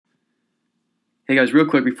Hey guys, real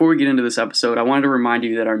quick, before we get into this episode, I wanted to remind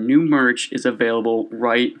you that our new merch is available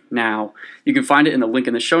right now. You can find it in the link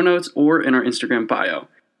in the show notes or in our Instagram bio.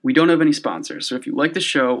 We don't have any sponsors, so if you like the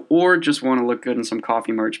show or just want to look good in some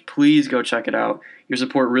coffee merch, please go check it out. Your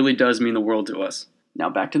support really does mean the world to us. Now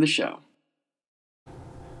back to the show.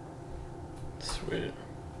 Sweet.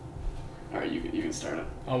 Alright, you can start it.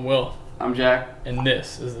 I'm Will. I'm Jack. And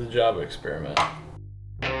this is the Job Experiment.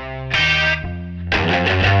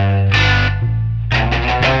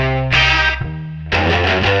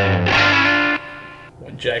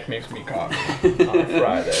 When Jack makes me coffee on a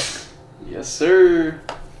Friday. Yes, sir.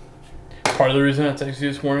 Part of the reason I texted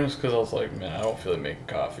you this morning is because I was like, man, I don't feel like making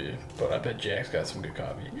coffee, but I bet Jack's got some good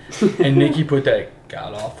coffee. And Nikki put that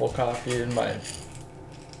god-awful coffee in my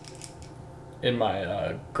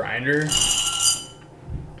grinder.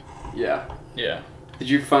 Yeah. Yeah. Did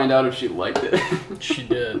you find out if she liked it? She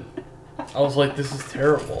did. I was like, this is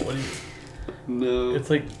terrible. What do you... No. It's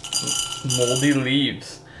like moldy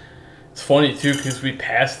leaves. It's funny too because we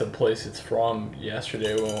passed the place it's from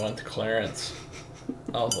yesterday when we went to Clarence.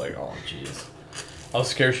 I was like, oh jeez. I was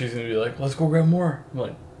scared she's gonna be like, let's go grab more. I'm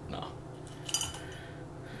like, no.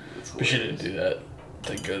 But she didn't do that.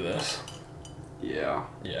 Thank goodness. Yeah.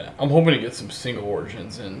 Yeah. I'm hoping to get some single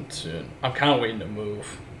origins in soon. I'm kind of waiting to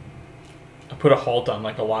move. I put a halt on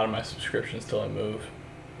like a lot of my subscriptions till I move.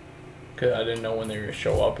 Because I didn't know when they were going to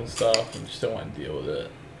show up and stuff and just didn't want to deal with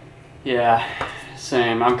it. Yeah,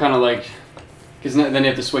 same. I'm kind of like, because then you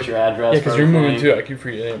have to switch your address. Yeah, because you're moving too. I keep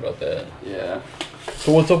forgetting about that. Yeah.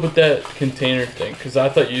 So what's up with that container thing? Because I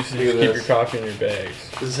thought you used to just keep this. your coffee in your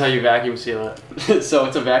bags. This is how you vacuum seal it. So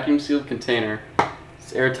it's a vacuum sealed container.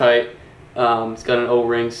 It's airtight. It's got an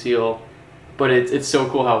O-ring seal. But it's so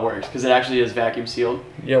cool how it works because it actually is vacuum sealed.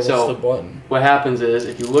 Yeah, what's so the button? What happens is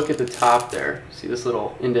if you look at the top there, see this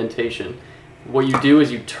little indentation, what you do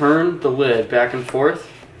is you turn the lid back and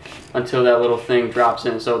forth until that little thing drops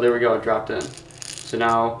in. So there we go, it dropped in. So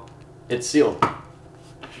now it's sealed.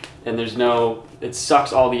 And it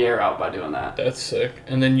sucks all the air out by doing that. That's sick.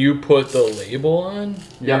 And then you put the label on?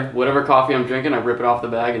 Yep, whatever coffee I'm drinking, I rip it off the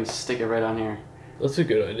bag and stick it right on here. That's a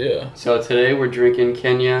good idea. So today we're drinking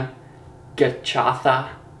Kenya Gachatha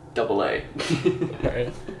AA.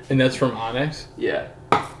 Alright. And that's from Onyx? Yeah.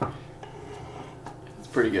 It's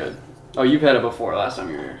pretty good. Oh, you've had it before last time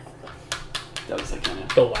you were here. That was like Kenya.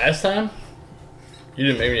 The last time? You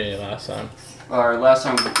didn't make me any last time. Or last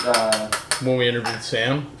time, When we interviewed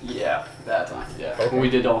Sam? yeah, that time, yeah. Okay. When we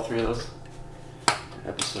did all three of those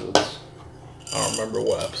episodes. I don't remember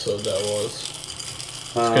what episode that was.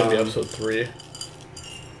 It's gonna be episode 3.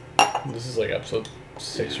 This is like episode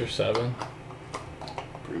 6 or 7.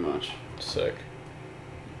 Pretty much. Sick.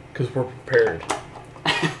 Because we're prepared.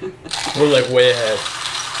 We're like way ahead.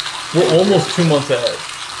 We're almost 2 months ahead.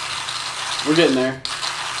 We're getting there.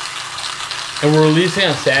 And we're releasing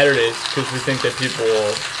on Saturdays because we think that people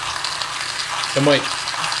will... It might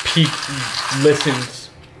peak listens.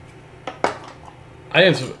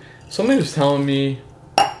 Somebody was telling me...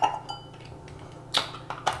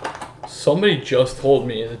 Somebody just told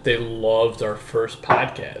me that they loved our first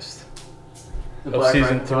podcast of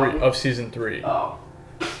season 3. Oh.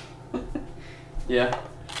 Yeah.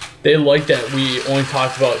 They liked that we only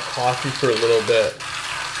talked about coffee for a little bit.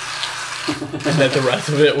 And that the rest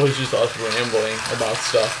of it was just us rambling about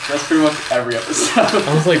stuff. That's pretty much every episode.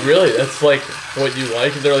 I was like, really? That's like what you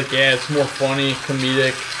like? And they're like, yeah, it's more funny,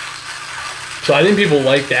 comedic. So I think people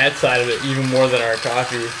like that side of it even more than our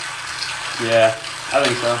coffee. Yeah, I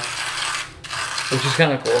think so. Which is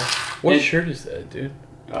kind of cool. What shirt is that, dude?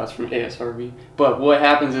 Oh, it's from ASRB. But what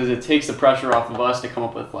happens is it takes the pressure off of us to come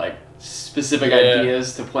up with like specific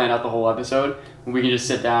ideas to plan out the whole episode. And we can just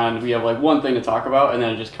sit down and we have like one thing to talk about and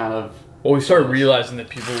then it just kind of... Well, we started realizing that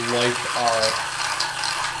people like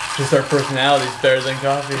our personalities better than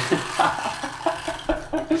coffee.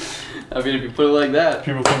 I mean, if you put it like that.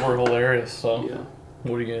 People think we're hilarious, so Yeah.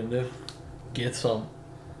 what are you going to do? Get some.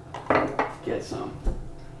 Get some.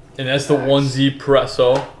 And that's the 1Z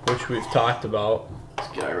Presso, which we've talked about. This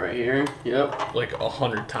guy right here. Yep. Like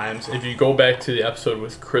 100 times. If you go back to the episode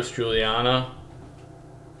with Chris Juliana,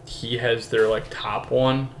 he has their like top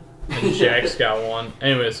one, and Jack's got one.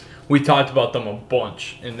 Anyways, we talked about them a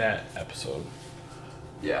bunch in that episode.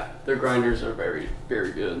 Yeah, their grinders are very,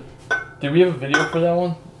 very good. Did we have a video for that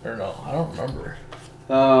one? Or no? I don't remember.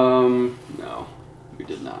 No, we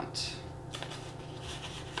did not.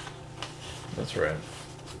 That's right.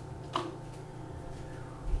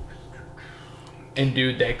 And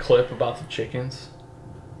dude, that clip about the chickens,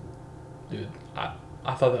 dude, I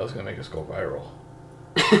thought that was gonna make us go viral.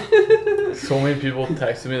 So many people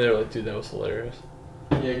texted me, they were like, dude, that was hilarious.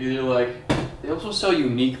 Yeah, 'cause you're like, They also sell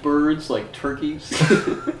unique birds like turkeys.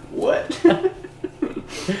 What? And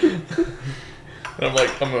I'm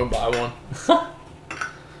like, I'm gonna buy one.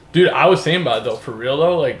 Dude, I was saying about it though, for real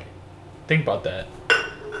though, like, think about that.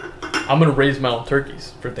 I'm gonna raise my own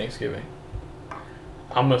turkeys for Thanksgiving.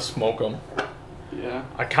 I'm gonna smoke them. Yeah.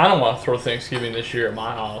 I kind of want to throw Thanksgiving this year at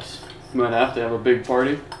my house. You might have to have a big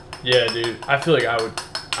party. Yeah, dude. I feel like I would.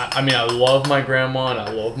 I mean, I love my grandma and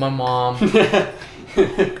I love my mom.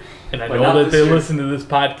 And I know that they listen to this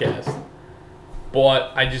podcast.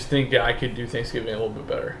 But I just think that I could do Thanksgiving a little bit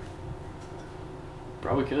better.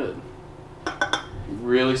 Probably could.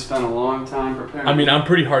 Really spent a long time preparing. I mean, I'm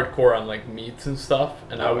pretty hardcore on like meats and stuff,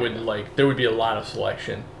 and I would yeah. like there would be a lot of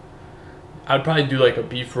selection. I'd probably do like a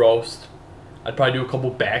beef roast. I'd probably do a couple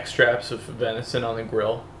back straps of venison on the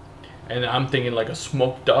grill, and I'm thinking like a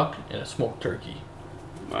smoked duck and a smoked turkey.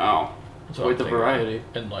 Wow. That's what Quite I'm the thinking. variety.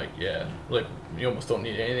 And like like you almost don't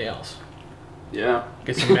need anything else. Yeah.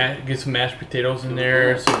 Get some mashed potatoes in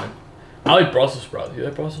there. I like Brussels sprouts. You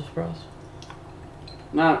like Brussels sprouts?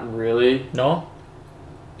 Not really, No.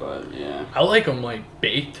 but yeah. I like them like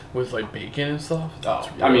baked with like bacon and stuff. Oh,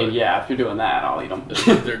 I mean, yeah. If you're doing that, I'll eat them.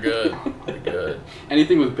 They're good. They're good.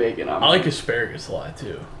 Anything with bacon, I like asparagus a lot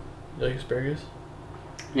too. You like asparagus?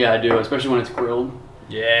 Yeah, I do, especially when it's grilled.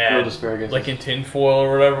 Yeah. Grilled asparagus. Like in tinfoil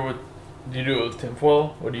or whatever. Do you do it with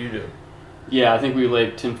tinfoil? What do you do? Yeah, I think we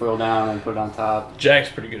lay tinfoil down and put it on top. Jack's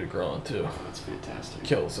pretty good at grilling too. Oh, that's fantastic.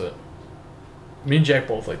 Kills it. Me and Jack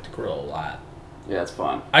both like to grill a lot. Yeah, it's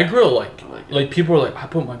fun. I grill I like it. like people are like, I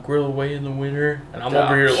put my grill away in the winter, and I'm Yeah.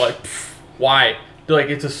 over here like, why? They're like,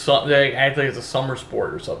 they act like it's a summer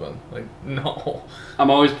sport or something. Like, no. I'm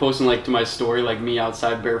always posting like to my story like me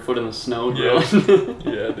outside barefoot in the snow. Yeah. Grilling.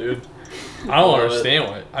 Yeah, dude. I don't Love understand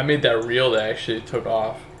what I made that reel that actually took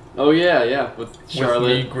off. Oh yeah, with Charlotte.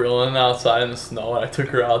 With me grilling outside in the snow, and I took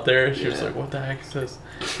her out there. She was Yeah. like, "What the heck is this?"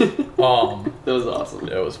 That was awesome.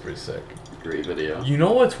 It was pretty sick. Great video. You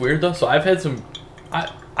know what's weird though? So I've had some.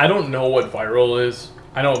 I don't know what viral is.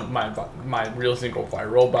 I know my reels didn't go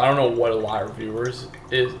viral, but I don't know what a lot of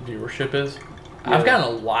viewership is. Yeah. I've gotten a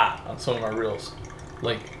lot on some of my reels,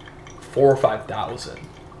 like 4,000 or 5,000.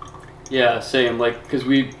 Yeah, same. Like, cause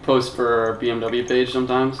we post for our BMW page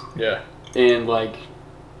sometimes, Yeah. and like,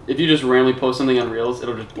 if you just randomly post something on Reels,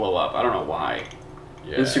 it'll just blow up. I don't know why.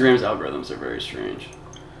 Yeah. Instagram's algorithms are very strange.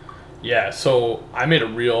 Yeah, so I made a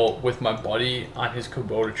reel with my buddy on his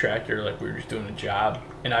Kubota tractor, like we were just doing a job,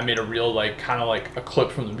 and I made a reel like kind of like a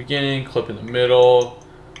clip from the beginning, clip in the middle,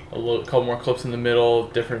 couple more clips in the middle,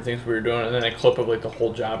 different things we were doing, and then a clip of like the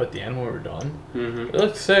whole job at the end when we were done. Mm-hmm. It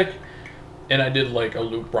looked sick, and I did like a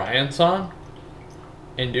Luke Bryan song,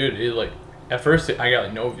 and dude, it like at first I got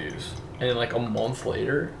like no views, and then like a month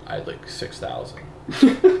later I had like 6,000. It's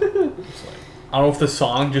like, I don't know if the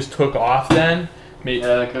song just took off then.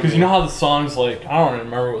 Yeah, Because you know how the songs, like, I don't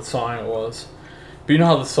remember what song it was, but you know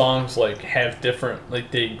how the songs, like, have different,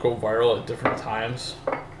 like, they go viral at different times?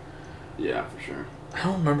 Yeah, for sure. I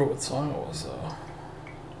don't remember what song it was, though.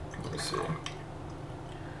 Let me see.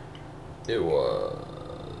 It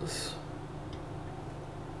was...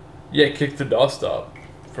 Yeah, Kick the Dust Up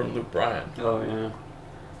from Luke Bryan. Oh yeah.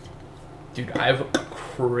 Dude, I have a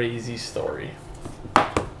crazy story.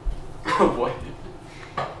 What?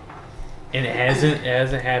 And it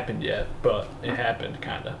hasn't happened yet, but it happened,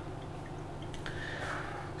 kind of.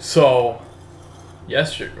 So,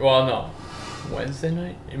 Wednesday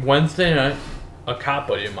night, a cop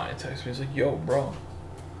buddy of mine texted me. He's like, "Yo, bro,"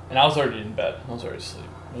 and I was already in bed. I was already asleep.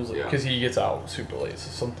 It was like, Yeah. because he gets out super late.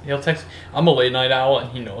 So he'll text. I'm a late night owl,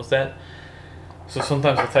 and he knows that. So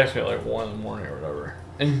sometimes he'll text me at like 1 in the morning or whatever.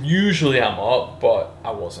 And usually I'm up, but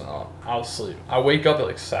I wasn't up. I was asleep. I wake up at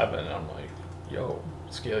like 7, and I'm like, "Yo."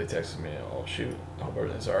 Scaly texted me, "Oh shoot, I hope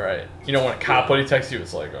everything's alright." You know when a cop buddy texts you,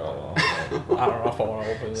 it's like, "Oh, I don't know if I want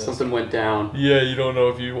to open this." Something went down. Yeah, you don't know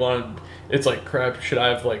if you want. It's like, crap. Should I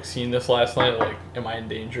have like seen this last night? Like, am I in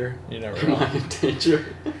danger? You never Am know. I in danger?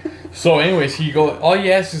 So, anyways, all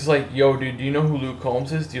he asks is like, "Yo, dude, do you know who Luke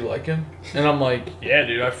Combs is? Do you like him?" And I'm like, "Yeah,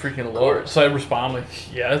 dude, I freaking love it." So I respond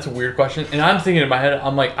like, "Yeah, that's a weird question." And I'm thinking in my head,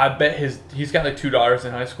 I'm like, I bet he's got like 2 daughters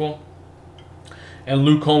in high school. And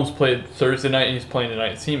Luke Combs played Thursday night, and he's playing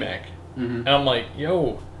tonight at CMAC. Mm-hmm. And I'm like,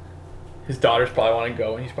 yo, his daughters probably want to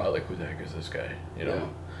go, and he's probably like, who the heck is this guy? You know?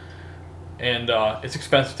 Yeah. And it's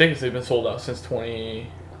expensive tickets. They've been sold out since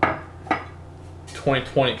 2020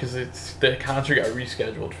 because the concert got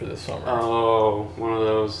rescheduled for this summer. Oh, one of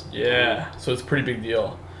those. Yeah, so it's a pretty big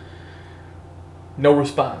deal. No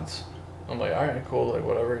response. I'm like, all right, cool, like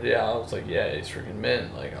whatever. Yeah, I was like, yeah, he's freaking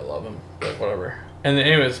mint. Like, I love him. Like, whatever. And then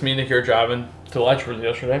anyways, me and Nicky are driving to Letchworth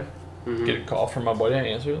yesterday. get a call from my buddy. I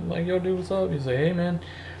answer. I'm like, yo, dude, what's up? He's like, hey, man.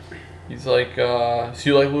 He's like, so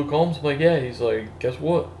you like Luke Combs? I'm like, yeah. He's like, guess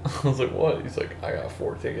what? I was like, what? He's like, I got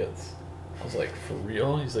 4 tickets. I was like, for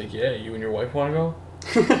real? He's like, yeah. You and your wife want to go?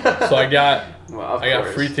 So I got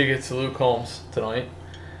free tickets to Luke Combs tonight.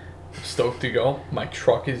 I'm stoked to go. My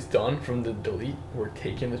truck is done from the delete. We're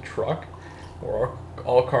taking the truck. We're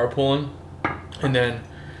all carpooling. And then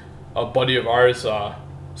a buddy of ours,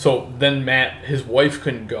 so then Matt, his wife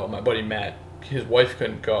couldn't go. My buddy Matt, his wife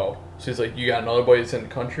couldn't go. So he's like, you got another buddy that's in the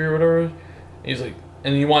country or whatever? And he's like,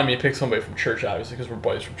 and he wanted me to pick somebody from church, obviously, because we're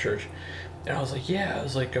buddies from church. And I was like, yeah. I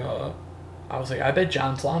was like, I bet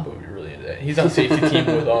John Slomba would be really into that. He's on safety team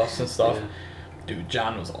with us and stuff. Yeah. Dude,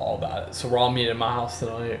 John was all about it. So we're all meeting at my house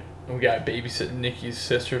tonight. And we got babysitting Nikki's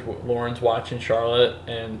sister. Lauren's watching Charlotte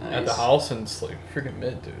and at the house. And it's like freaking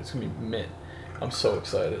mint, dude. It's going to be mint. I'm so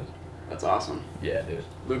excited. That's awesome. Yeah, dude.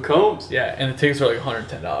 Luke Combs. Yeah, and the tickets are like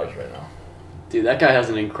 $110 right now. Dude, that guy has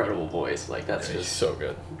an incredible voice. Like, that's he's so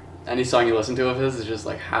good. Any song you listen to of his is just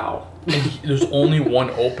like, how? There's only one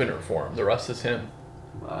opener for him. The rest is him.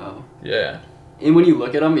 Wow. Yeah. And when you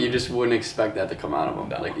look at him, you just wouldn't expect that to come out of him.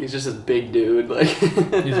 No. Like, he's just this big dude. Like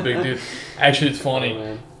he's a big dude. Actually, it's funny.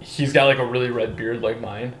 Oh, he's got like a really red beard like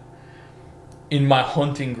mine. In my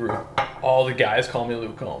hunting group, all the guys call me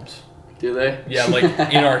Luke Combs. Do they? Yeah, like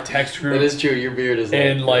in our text group. That is true. Your beard is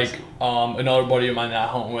and like another buddy of mine that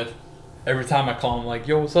I hunt with, every time I call him like,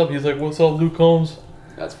 yo, what's up? He's like, what's up, Luke Combs?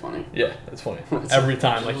 That's funny. Yeah, that's funny. Every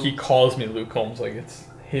time. Like, he calls me Luke Combs like it's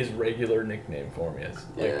his regular nickname for me. It's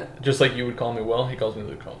like, just like you would call me Will, he calls me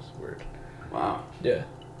Luke Combs. Weird. Wow. Yeah.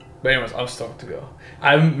 But anyways, I'm stoked to go.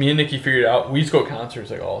 Me and Nikki figured it out. We used to go to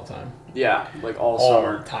concerts like all the time. Yeah, like all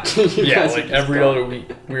summer. The time. Yeah, like every other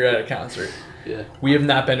week we were at a concert. Yeah. We have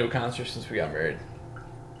not been to a concert since we got married.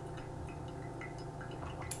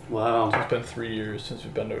 Wow. So it's been 3 years since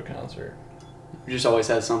we've been to a concert. You just always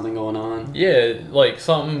had something going on. Yeah, like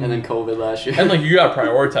something. And then COVID last year. And like you gotta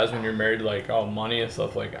prioritize when you're married, like money and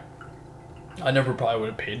stuff. Like, I never probably would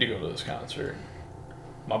have paid to go to this concert.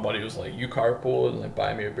 My buddy was like, "You carpool and like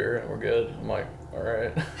buy me a beer and we're good." I'm like, "All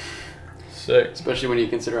right." Sick. Especially when you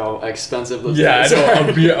consider how expensive those tickets are.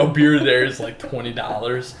 I know. A beer there is like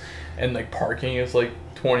 $20, and like parking is like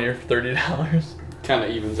 $20 or $30. Kind of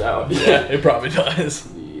evens out. Yeah, it probably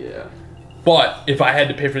does. Yeah. But if I had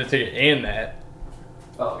to pay for the ticket and that.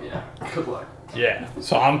 Oh yeah. Good luck. Yeah.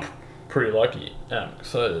 So I'm pretty lucky. And I'm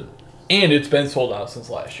excited. And it's been sold out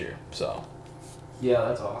since last year. So. Yeah,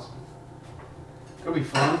 that's awesome. It'll be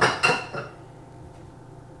fun.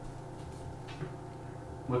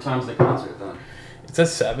 What time's the concert then? It's at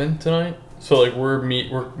 7 tonight. So like we're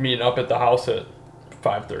meeting up at the house at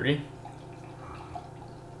 5:30.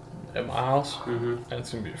 At my house. Mm-hmm. And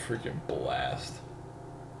it's gonna be a freaking blast.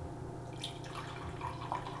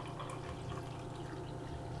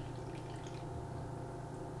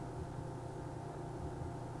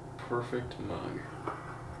 Perfect mug.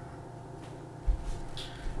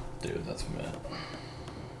 Dude, that's mad.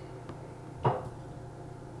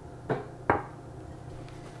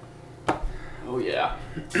 Oh yeah.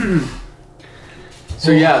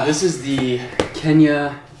 So yeah, this is the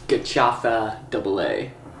Kenya Gachafa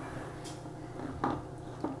AA.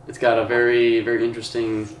 It's got a very, very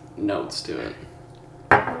interesting notes to it.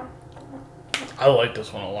 I like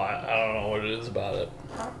this one a lot. I don't know what it is about it.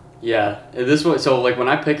 Yeah, this one. So like when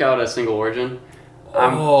I pick out a single origin,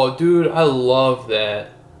 dude, I love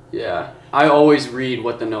that. Yeah, I always read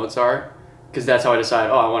what the notes are, because that's how I decide.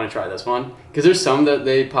 Oh, I want to try this one. Because there's some that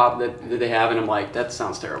they pop that they have, and I'm like, that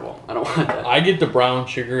sounds terrible. I don't want that. I get the brown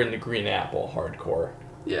sugar and the green apple hardcore.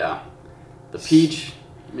 Yeah, the peach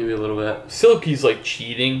maybe a little bit. Silky's like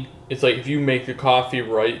cheating. It's like if you make the coffee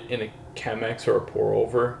right in a Chemex or a pour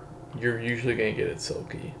over, you're usually gonna get it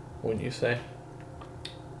silky. Wouldn't you say?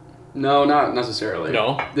 No, not necessarily.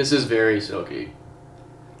 No? This is very silky.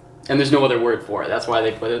 And there's no other word for it. That's why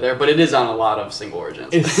they put it there. But it is on a lot of single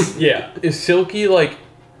origins. Yeah. Is silky like...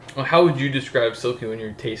 How would you describe silky when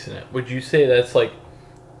you're tasting it? Would you say that's like...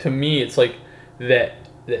 To me, it's like that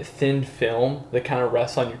thin film that kind of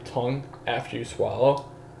rests on your tongue after you swallow.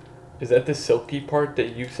 Is that the silky part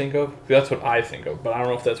that you think of? That's what I think of. But I don't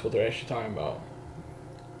know if that's what they're actually talking about.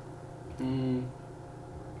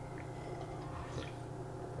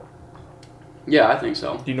 Yeah, I think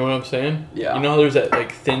so. Do you know what I'm saying? Yeah. You know how there's that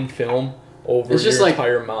like thin film over it's just your like,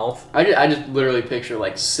 entire mouth? I just literally picture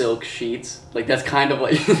like silk sheets. Like that's kind of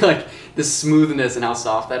like like the smoothness and how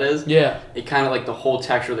soft that is. Yeah. It kind of like the whole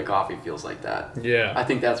texture of the coffee feels like that. Yeah. I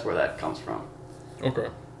think that's where that comes from. Okay.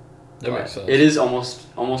 That makes sense. It is almost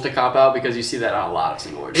a cop-out because you see that on a lot of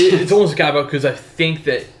single origins. It's almost a cop-out because I think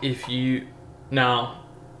that if you... Now,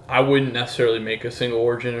 I wouldn't necessarily make a single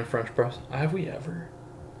origin in French press. Have we ever?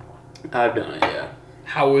 I've done it, yeah.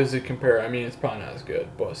 How is it compared? I mean, it's probably not as good,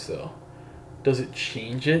 but still. Does it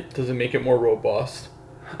change it? Does it make it more robust?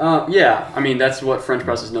 Yeah, I mean, that's what French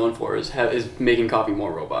press is known for, is making coffee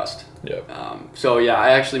more robust. Yep. So, yeah,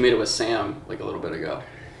 I actually made it with Sam, like, a little bit ago.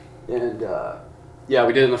 And, yeah,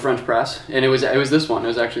 we did it in the French press. And it was this one. It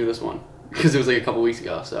was actually this one. Because it was, like, a couple weeks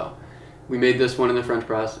ago, so. We made this one in the French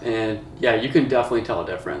press. And, yeah, you can definitely tell a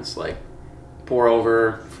difference. Like, pour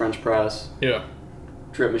over, French press. Yeah.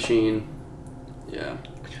 Drip machine. Yeah.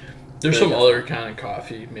 There's some other kind of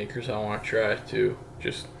coffee makers I want to try, too,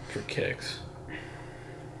 just for kicks.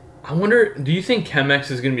 I wonder, do you think Chemex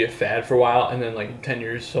is going to be a fad for a while, and then, like, in 10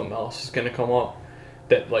 years, something else is going to come up?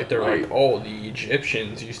 That, like, they're like, oh, the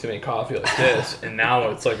Egyptians used to make coffee like this, and now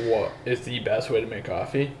it's like, what is the best way to make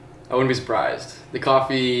coffee? I wouldn't be surprised. The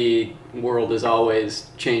coffee world is always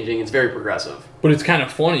changing. It's very progressive. But it's kind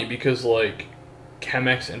of funny because, like,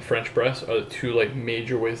 Chemex and French press are the two, like,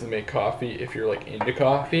 major ways to make coffee if you're, like, into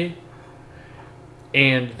coffee.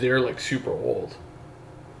 And they're, like, super old.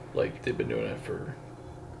 Like, they've been doing it for...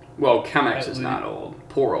 Well, Chemex is not old.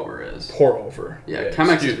 Pour over is. Pour over. Yeah,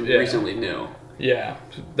 Chemex is recently new. Yeah,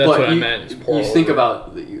 that's what I meant. Is pour over. You think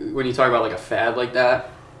about, when you talk about, like, a fad like that,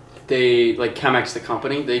 they, like, Chemex, the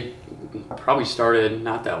company, they probably started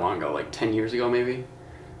not that long ago, like 10 years ago maybe.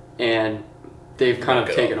 And they've kind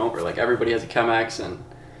of taken over. Like, everybody has a Chemex and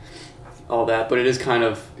all that. But it is kind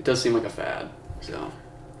of, it does seem like a fad. So,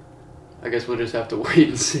 I guess we'll just have to wait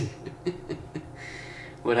and see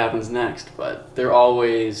what happens next. But they're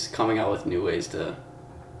always coming out with new ways to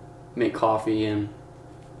make coffee and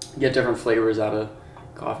get different flavors out of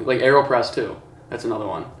coffee. Like AeroPress too. That's another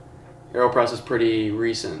one. AeroPress is pretty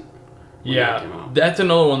recent. Yeah, that's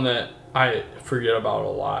another one that I forget about a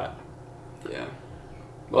lot. Yeah.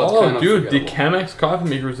 Well, oh, dude, the Chemex coffee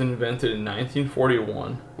maker was invented in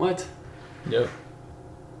 1941. What? Yep.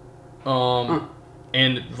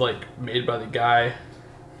 And like made by the guy.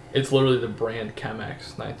 It's literally the brand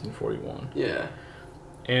Chemex, 1941. Yeah.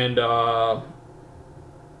 And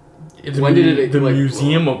when did it? The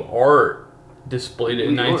Museum of Art displayed it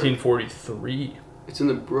in 1943. It's in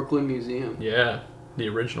the Brooklyn Museum. Yeah, the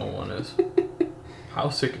original one is. How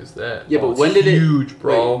sick is that? Yeah, but when did it? Huge,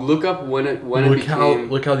 bro. Wait, look up when it became.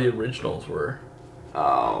 Look how the originals were.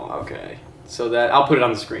 Oh, okay. So that I'll put it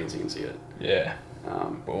on the screen so you can see it. Yeah.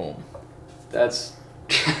 Boom. That's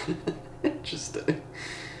interesting.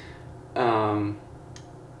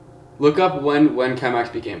 Look up when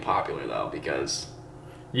Chemex became popular though, because.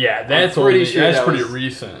 Yeah, that's pretty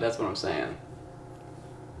recent. That's what I'm saying.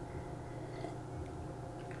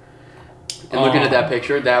 And looking at that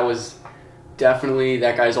picture, that was definitely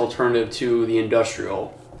that guy's alternative to the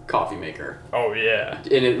industrial coffee maker. Oh, yeah.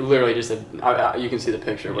 And it literally just, you can see the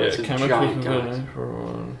picture, but it's a giant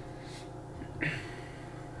Chemex.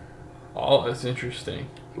 Oh, that's interesting.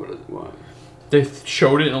 What? They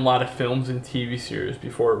showed it in a lot of films and TV series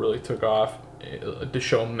before it really took off. The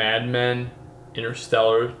show Mad Men,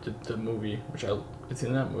 Interstellar, the movie, which it's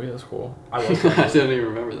in that movie. That's cool. I love that. I didn't even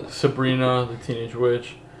remember that. Sabrina, the Teenage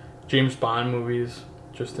Witch, James Bond movies,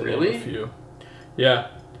 just to name a few. Yeah.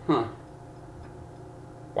 Huh.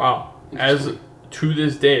 Wow. As to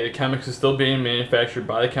this day, the Chemex is still being manufactured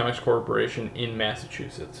by the Chemex Corporation in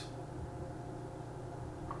Massachusetts.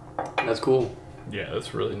 That's cool. Yeah,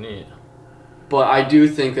 that's really neat. But I do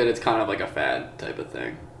think that it's kind of like a fad type of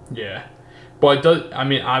thing. Yeah. But it does, I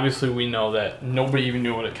mean, obviously we know that nobody even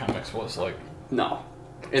knew what a Chemex was like. No.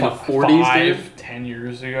 In the 40s, dude? 10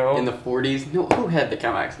 years ago? In the 40s? No, who had the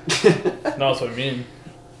Chemex? No, that's what I mean.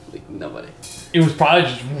 Like, nobody. It was probably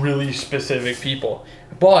just really specific people.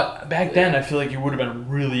 But back then, I feel like it would have been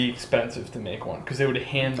really expensive to make one because they would have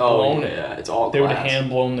hand blown it. Yeah, it's all glass. They would have hand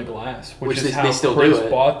blown the glass, which is how they still Chris do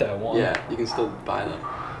it. bought that one. Yeah, you can still buy them.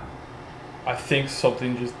 I think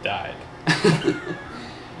something just died.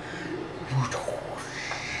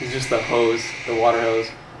 It's just the hose, the water hose.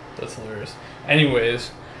 That's hilarious.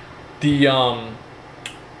 Anyways, the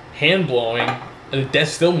hand blowing,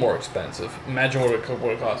 that's still more expensive. Imagine what it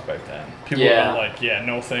cost back then. People were like, yeah,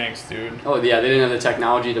 no thanks, dude. Oh, yeah, they didn't have the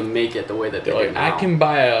technology to make it the way that they do now. I can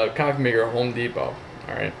buy a coffee maker at Home Depot,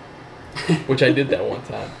 all right? Which I did that one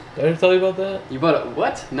time. Did I ever tell you about that? You bought a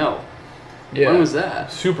what? No. Yeah. When was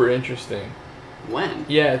that? Super interesting. When?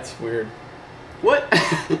 Yeah, it's weird. What?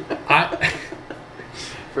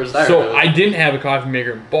 First I So I didn't have a coffee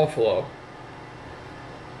maker in Buffalo.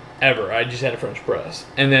 Ever. I just had a French press.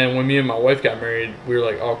 And then when me and my wife got married, we were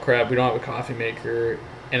like, oh crap, we don't have a coffee maker.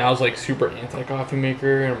 And I was like super anti-coffee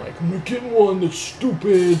maker. And I'm like, I'm not getting one that's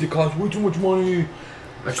stupid. It costs way too much money.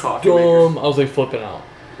 A coffee maker. I was like flipping out.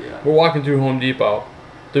 Yeah. We're walking through Home Depot.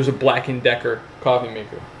 There's a Black & Decker coffee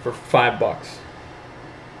maker for $5.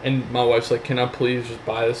 And my wife's like, can I please just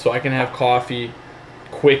buy this so I can have coffee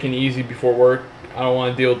quick and easy before work? I don't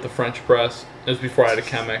want to deal with the French press. It was before I had a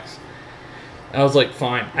Chemex. And I was like,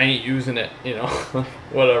 fine, I ain't using it,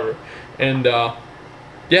 whatever. And yeah,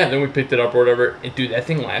 then we picked it up or whatever. And dude, that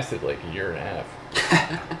thing lasted like a year and a half.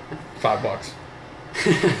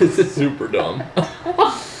 $5. Super dumb.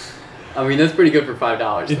 I mean, that's pretty good for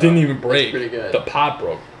 $5. It didn't even break. That's pretty good. The pot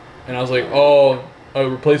broke. And I was like, oh, a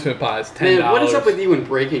replacement pot is $10. Man, what is up with you and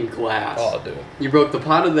breaking glass? Oh, dude. You broke the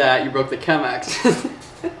pot of that, you broke the Chemex.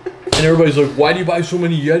 And everybody's like, why do you buy so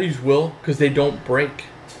many Yetis, Will? Because they don't break.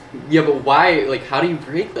 Yeah, but why? Like, how do you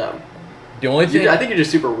break them? The only thing... I think you're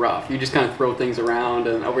just super rough. You just kind of throw things around,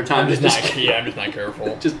 and over time... I'm just not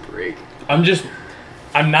careful. Just break. I'm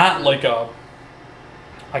not like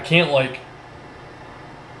I can't, like,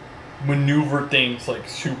 maneuver things, like,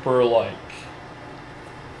 super, like...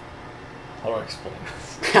 How do I explain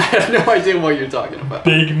this? I have no idea what you're talking about.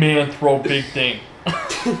 Big man throw big thing.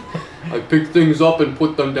 I pick things up and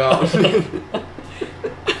put them down.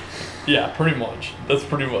 Yeah, pretty much. That's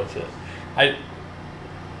pretty much it.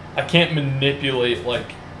 I can't manipulate,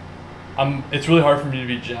 like, it's really hard for me to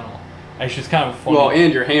be gentle. Actually, it's kind of funny. Well,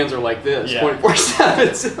 and your hands are like this, Yeah.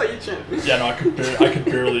 24/7. So like Yeah, no, I could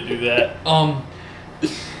barely do that.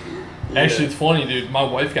 Actually, it's funny, dude. My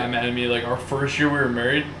wife got mad at me, like, our first year we were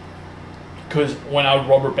married, because when I would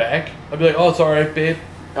rub her back, I'd be like, oh, it's all right, babe.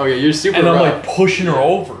 Oh, yeah, you're super And I'm, rough. like, pushing her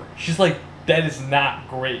over. She's like, that is not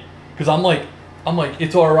great. Because I'm like,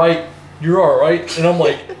 it's all right. You're all right. And I'm,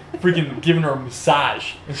 like, freaking giving her a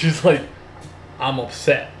massage. And she's like, I'm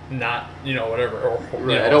upset. Not, whatever. Or,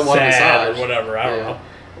 Right, I don't want a sad massage. or whatever. I don't Yeah. know.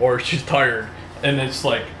 Or she's tired. And it's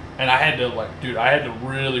like, and I had to, like, dude, I had to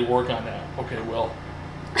really work on that. Okay, well.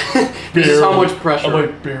 This is how much pressure. I,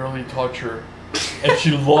 like, barely touch her. And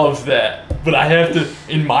she loves that. But I have to,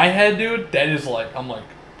 in my head, dude, that is like, I'm like,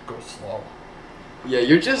 go slow. Yeah,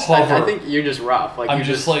 you're just. I think you're just rough. Like I'm you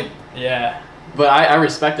just like, yeah. But I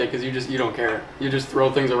respect it because you don't care. You just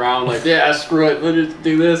throw things around like, yeah, screw it. Let's just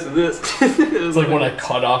do this and this. It's like when I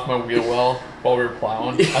cut off my wheel well while we were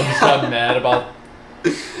plowing. I just got mad about.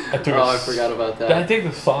 I forgot about that. Did I take the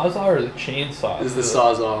Sawzall or the chainsaw? This is the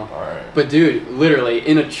Sawzall. Alright. But dude, literally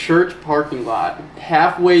in a church parking lot,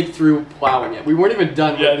 halfway through plowing it, we weren't even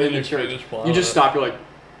done Yeah, in the you church. finished plowing You just it. stopped. You're like,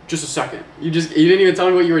 just a second. You didn't even tell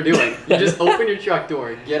me what you were doing. You just open your truck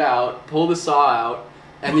door, get out, pull the saw out,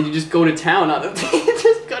 and then you just go to town on it.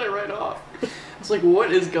 Just cut it right off. It's like,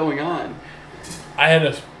 what is going on? I had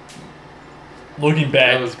a. Looking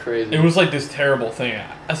back, That was crazy. it was like this terrible thing.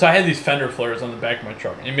 So I had these fender flares on the back of my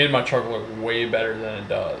truck. It made my truck look way better than it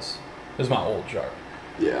does. This is my old truck.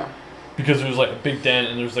 Yeah. Because there was like a big dent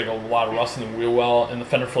and there's like a lot of rust in the wheel well, and the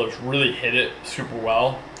fender flares really hit it super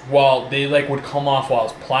well. Well, they like would come off while I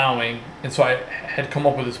was plowing, and so I had come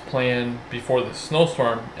up with this plan before the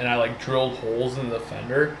snowstorm, and I like drilled holes in the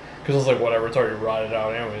fender because I was like, whatever, it's already rotted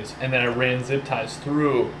out anyways. And then I ran zip ties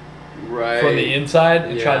through Right. from the inside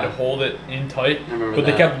and tried Yeah. to hold it in tight, I remember but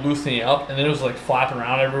they that. kept loosening up, and then it was like flapping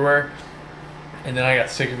around everywhere. And then I got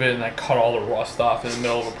sick of it, and I cut all the rust off in the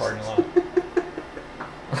middle of a parking lot.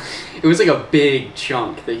 It was like a big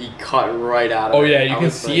chunk that he cut right out of Oh it. yeah, you I can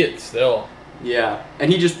was see like- it still. Yeah.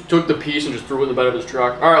 And he just took the piece and just threw it in the bed of his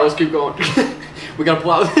truck. Alright, let's keep going. We gotta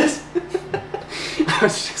plow this. I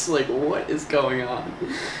was just like, what is going on?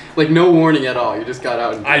 Like, no warning at all. You just got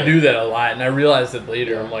out and I did do it. that a lot, and I realized it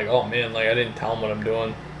later. Yeah. I'm like, oh man, like I didn't tell him what I'm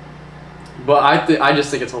doing. But I just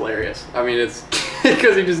think it's hilarious. I mean, it's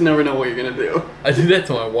because you just never know what you're gonna do. I do that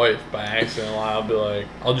to my wife by accident a lot. I'll be like,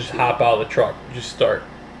 I'll just hop out of the truck, just start.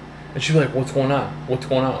 And she'll be like, what's going on? What's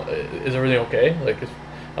going on? Is everything okay? Like,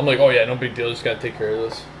 I'm like, oh yeah, no big deal, just gotta take care of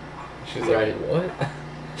this. She's Right. like,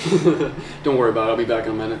 what? Don't worry about it. I'll be back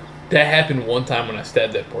in a minute. That happened one time when I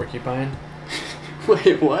stabbed that porcupine.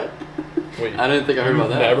 Wait, what? Wait, I didn't think I heard you've about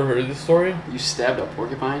that. Never heard of this story? You stabbed a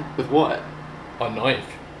porcupine? With what? A knife.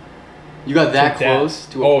 You got that Like that. close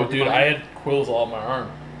to a Oh, porcupine? dude, I had quills all on my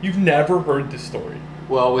arm. You've never heard this story?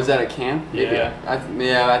 Well, was that at camp? Maybe. Yeah. I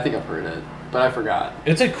think I've heard it, but I forgot.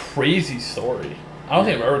 It's a crazy story. I don't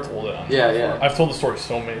think I've ever told it on Yeah, here before. yeah. I've told the story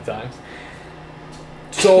so many times.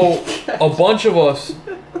 So, a bunch of us,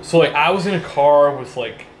 so like I was in a car with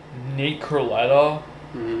like Nate Curletta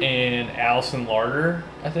Mhm. and Allison Larder,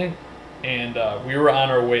 I think. And we were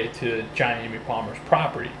on our way to John and Amy Palmer's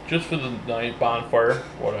property, just for the night, bonfire,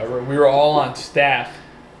 whatever. We were all on staff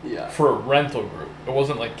Yeah. for a rental group. It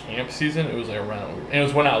wasn't like camp season, it was like a rental group. And it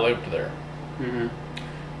was when I lived there. Mm-hmm.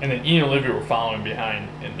 And then Ian and Olivia were following behind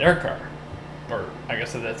in their car. Or I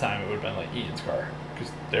guess at that time it would have been like Ian's car.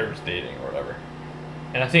 Because they were dating or whatever.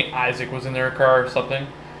 And I think Isaac was in their car or something.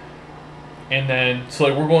 And then, so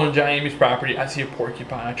like we're going to Johnny Amy's property. I see a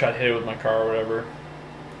porcupine. I try to hit it with my car or whatever.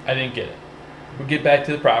 I didn't get it. We get back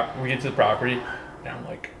to the property, and I'm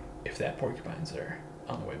like, if that porcupine's there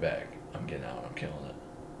on the way back, I'm getting out. I'm killing it.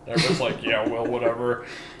 And everyone's like, yeah, well, whatever.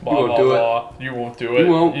 Blah, blah, blah. You won't do it. You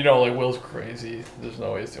won't. You know, like, Will's crazy. There's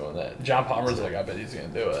no way he's doing that. John Palmer's like, I bet he's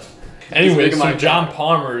going to do it. Anyway, so John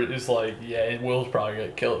Palmer is like, yeah, Will's probably going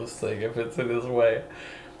to kill this thing if it's in his way.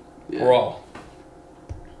 Yeah. Bro.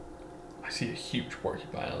 I see a huge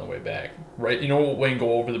porcupine on the way back. Right, you know when you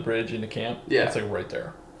go over the bridge into camp? Yeah. It's like right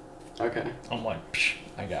there. Okay. I'm like, psh,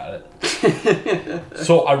 I got it.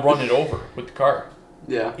 So I run it over with the car.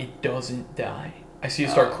 Yeah. It doesn't die. I see it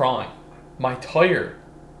start crawling. My tire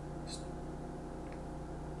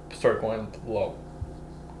started going low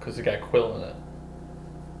because it got quill in it.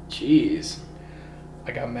 Jeez.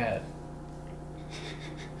 I got mad.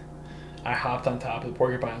 I hopped on top of the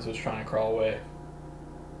porcupine as it was trying to crawl away.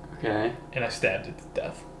 Okay. And I stabbed it to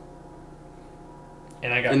death.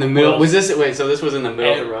 And I got in the middle. Was this wait? So this was in the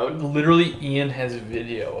middle of the road. Literally, Ian has a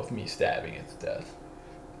video of me stabbing it to death.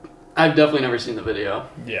 I've definitely never seen the video.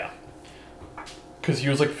 Yeah. Because he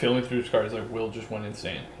was like filming through his car. He's like, Will just went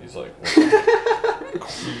insane. He's like,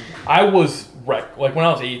 I was wrecked. Like when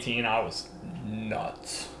I was 18, I was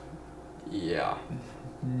nuts. Yeah.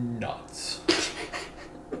 Nuts.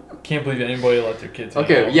 Can't believe anybody let their kids.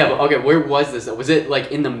 Okay, yeah, but okay, where was this? Was it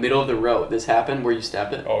like in the middle of the road? This happened where you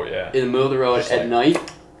stabbed it? Oh yeah. In the middle of the road just at night.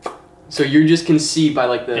 So you just can see by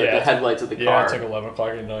like the headlights of the car. Yeah, it's like 11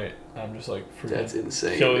 o'clock at night. I'm just like, that's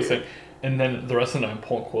insane. Kill this thing. And then the rest of the night I'm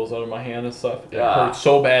pulling quills out of my hand and stuff. It hurt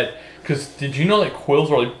so bad. Because did you know that quills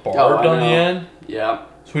are like barbed on the end? Yeah.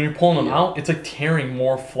 So when you're pulling them out, it's like tearing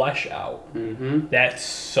more flesh out. Mm-hmm. That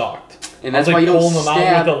sucked. And that's I was like why you pulling don't them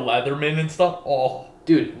stab... out with a Leatherman and stuff. Oh.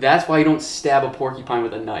 Dude, that's why you don't stab a porcupine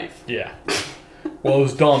with a knife. Yeah. Well, it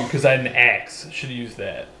was dumb because I had an axe. Should have used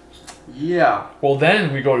that. Yeah. Well,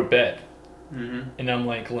 then we go to bed. Mm-hmm. And I'm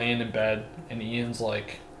like laying in bed, and Ian's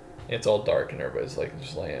like, it's all dark, and everybody's like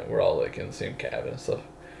just laying. We're all like in the same cabin and stuff.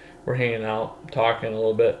 We're hanging out, talking a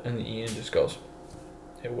little bit, and Ian just goes,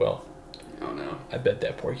 "Hey, Will. Oh no. I bet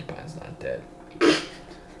that porcupine's not dead."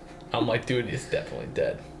 I'm like, dude, it's definitely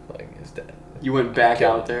dead. Like, it's dead. You went back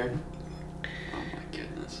out there? Oh my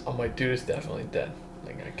goodness. I'm like, dude, it's definitely dead.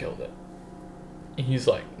 Like, I killed it. And he's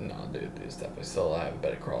like, no, dude, it's definitely still alive. I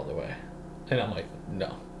bet it crawled away. And I'm like,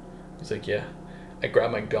 no. He's like, yeah. I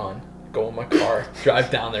grab my gun, go in my car,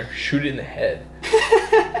 drive down there, shoot it in the head,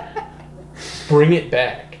 bring it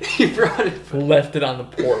back. You brought it back. Left it on the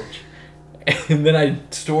porch. And then I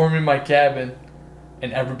storm in my cabin,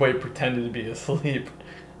 and everybody pretended to be asleep.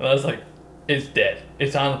 And I was like, it's dead.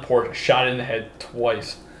 It's on the porch. I shot it in the head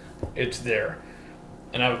twice. It's there.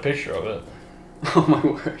 And I have a picture of it. Oh my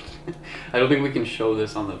word. I don't think we can show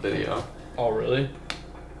this on the video. Oh, really?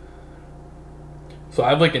 So I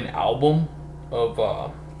have like an album of,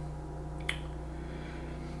 let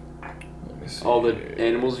me see. All the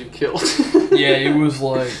animals you killed? Yeah, it was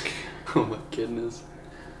like... Oh my goodness.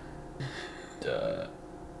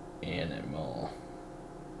 Animal.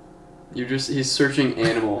 He's searching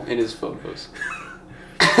animal in his photos.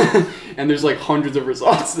 And there's like hundreds of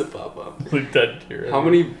results that pop up. Like dead deer. How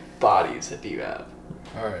many bodies do you have?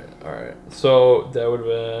 Alright. So that would have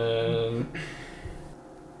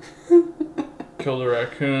been... Killed a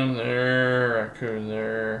raccoon there.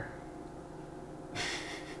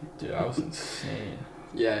 Dude, I was insane.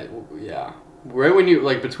 Yeah. Right when you,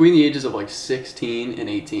 like, between the ages of like 16 and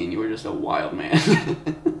 18, you were just a wild man.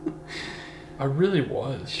 I really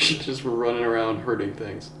was. Just running around hurting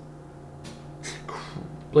things.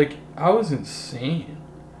 Like, I was insane.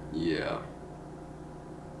 Yeah.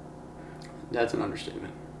 That's an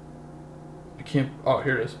understatement. I can't... Oh,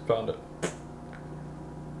 here it is. Found it.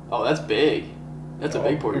 Oh, that's big. That's a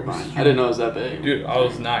big porcupine. I didn't know it was that big. Dude, I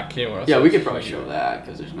was not kidding when I Yeah, said we could probably show that,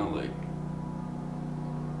 because there's no, like...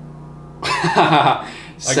 I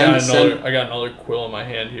got another quill in my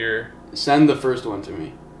hand here. Send the first one to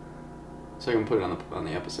me, so I can put it on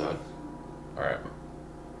the episode. All right.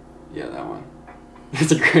 Yeah, that one.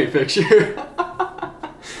 That's a great picture.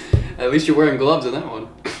 At least you're wearing gloves in that one.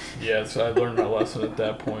 Yeah, so I learned my lesson at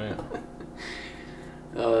that point.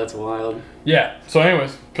 Oh, that's wild. Yeah. So,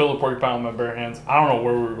 anyways, killed a porcupine with my bare hands. I don't know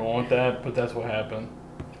where we were going with that, but that's what happened.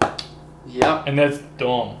 Yep. And that's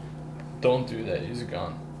dumb. Don't do that. Use a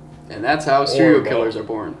gun. And that's how serial killers are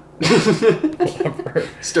born.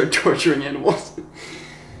 Start torturing animals.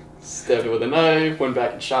 Stabbed it with a knife, went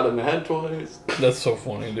back and shot it in the head twice. That's so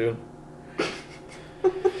funny, dude.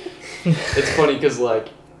 It's funny because, like,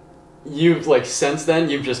 you've like since then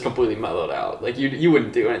you've just completely mellowed out. Like you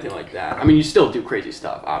wouldn't do anything like that. I mean, you still do crazy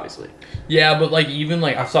stuff, obviously. Yeah, but like even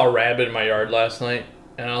like I saw a rabbit in my yard last night,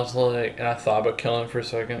 and I was like, and I thought about killing it for a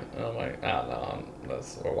second, and I'm like, no,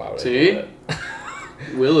 that's why would I do that?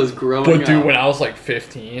 Will is growing But dude, up. when I was like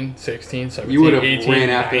 15, 16, 17, You would have 18, ran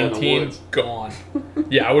after it in the 19, woods. gone.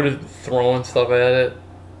 Yeah, I would have thrown stuff at it.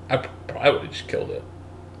 I probably would have just killed it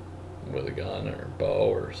with a gun or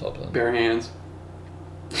bow or something. Bare hands.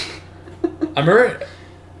 I remember,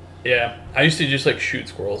 yeah, I used to just like shoot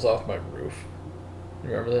squirrels off my roof. You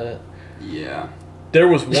remember that? Yeah. There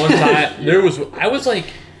was one time, Yeah. I was like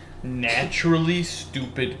naturally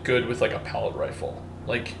stupid good with like a pellet rifle.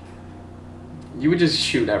 Like, You would just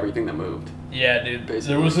shoot everything that moved. yeah, dude.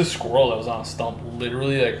 Basically. There was a squirrel that was on a stump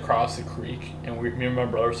literally like across the creek, and me and my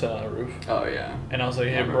brother were sitting on the roof. Oh yeah. And I was like,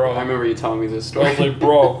 hey, I bro. remember you telling me this I story. was like,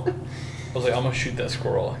 bro. I was like, I'm going to shoot that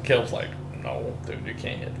squirrel. Caleb's like, no, dude, you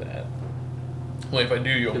can't hit that. Well, if I do,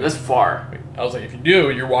 you'll... Dude, that's far. I was like, if you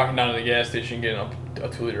do, you're walking down to the gas station getting a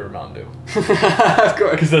 2-liter of Mountain Dew. Of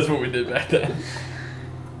course. Because that's what we did back then.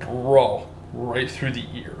 Bro, right through the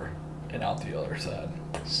ear and out the other side.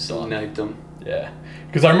 Sniped him. Yeah.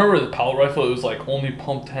 Because I remember the pellet rifle, it was like only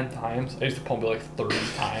pumped 10 times. I used to pump it like 30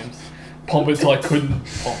 times. Pump it till I couldn't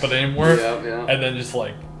pump it anymore. Yeah. And then just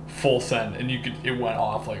like full send, and it went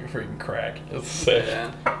off like a freaking crack. It was sick.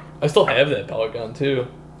 Yeah. I still have that pellet gun too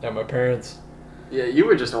at my parents'. Yeah, you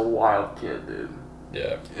were just a wild kid, dude.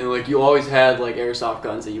 Yeah. And like you always had like airsoft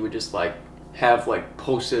guns that you would just like have like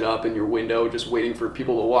posted up in your window just waiting for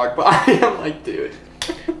people to walk by. I'm like, dude.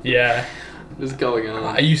 Yeah. What's going on?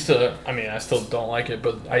 I still don't like it,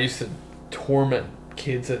 but I used to torment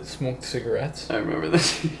kids that smoked cigarettes. I remember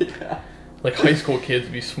this. Yeah. Like high school kids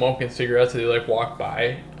would be smoking cigarettes, and they like walk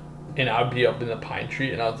by, and I'd be up in the pine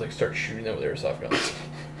tree, and I'd like start shooting them with airsoft guns.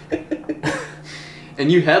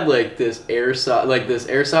 And you had like this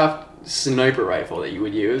airsoft sniper rifle that you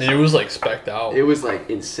would use. And it was like specced out. It was like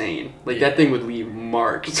insane. Like Yeah. that thing would leave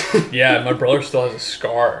marks. Yeah, my brother still has a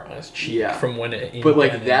scar on his cheek Yeah. from when it. But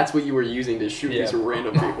like indented. that's what you were using to shoot these Yeah.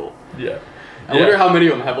 random people. Yeah. I wonder how many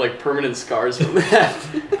of them have like permanent scars from that.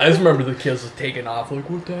 I just remember the kids was taking off, like,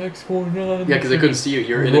 what the heck's going on? Yeah, because they couldn't see you.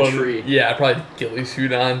 You're in a tree. Yeah, I probably had ghillie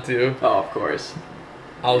suit on too. Oh, of course.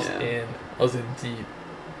 I was in deep.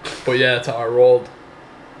 But yeah, that's how I rolled.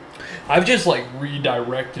 I've just like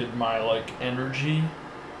redirected my like energy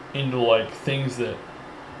into like things that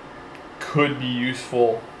could be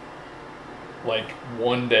useful like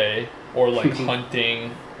one day, or like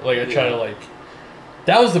hunting. Like I try to like,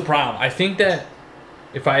 that was the problem. I think that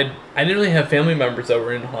if I didn't really have family members that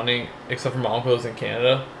were in hunting except for my uncle was in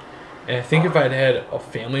Canada. And I think if I'd had a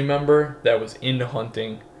family member that was into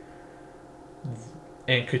hunting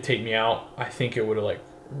and could take me out, I think it would have like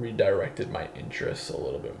redirected my interests a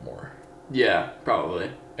little bit more. Yeah, probably.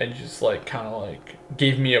 And just like kind of like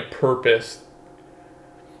gave me a purpose.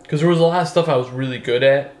 Because there was a lot of stuff I was really good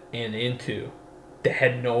at and into that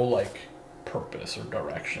had no like purpose or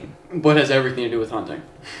direction. But has everything to do with hunting.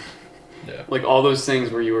 Yeah. Like all those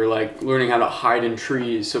things where you were like learning how to hide in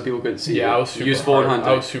trees so people couldn't see you. Yeah, I was super useful in hunting.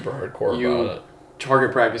 I was super hardcore about it.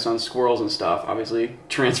 Target practice on squirrels and stuff, obviously,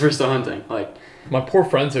 transfers to hunting. Like, My poor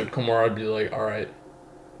friends that would come over, I'd be like, all right,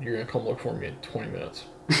 you're going to come look for me in 20 minutes.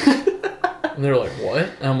 And they're like, what?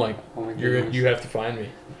 And I'm like, oh my goodness. you have to find me.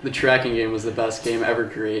 The tracking game was the best game ever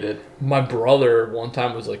created. My brother one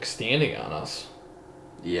time was like standing on us.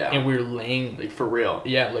 Yeah. And we were laying, Like, for real.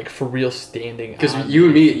 yeah, like for real standing Because on you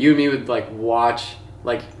and me would, like, watch,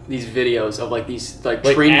 like, these videos of, like, these, like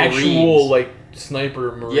trained actual, Marines. like,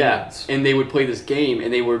 sniper Marines. Yeah, and they would play this game,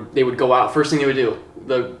 and they would go out. First thing they would do,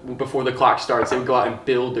 before the clock starts, they would go out and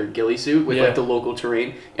build their ghillie suit with like the local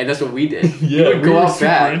terrain, and that's what we did. Yeah, we would go out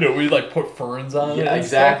back. We like put ferns on it. Yeah, and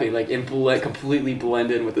exactly. Like and completely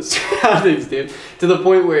blend in with the surroundings, dude. To the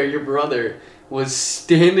point where your brother was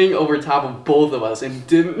standing over top of both of us and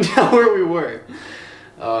didn't know where we were.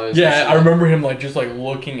 Yeah, I remember him like just like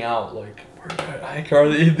looking out, like where the heck are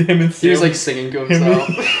they? Him and Sam. He was like singing to himself.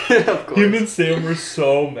 Of course. Him and Sam were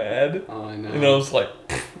so mad. Oh, I know. And I was like,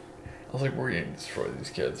 we're gonna destroy these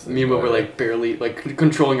kids. Me and we were like barely like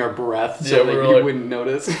controlling our breath so Yeah, like we were you like- wouldn't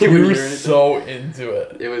notice. we wouldn't were hear anything. so into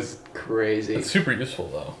it. It was crazy. It's super useful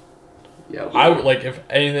though. Yeah. I would like if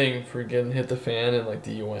anything freaking hit the fan and like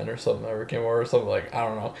the UN or something ever came over or something, like I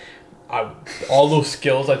don't know, all those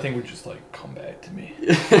skills I think would just like come back to me.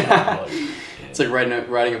 It's like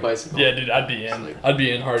riding a bicycle. Yeah, dude, I'd be in. I'd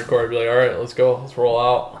be in hardcore. I'd be like, all right, let's go, let's roll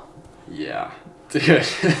out. Yeah, dude.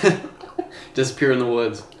 Disappear in the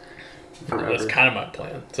woods. Forever. That's kind of my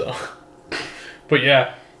plan. So, but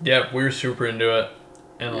yeah, we were super into it,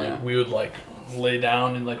 and like Yeah. we would like lay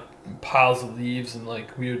down and like piles of leaves, and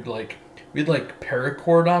like we'd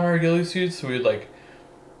paracord on our ghillie suits, so we'd like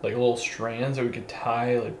little strands that we could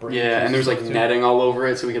tie like branches. Yeah, and there's like to. netting all over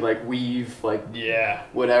it, so we could like weave like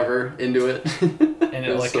whatever into it. And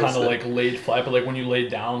it like kind of like laid flat, but like when you laid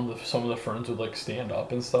down, some of the ferns would like stand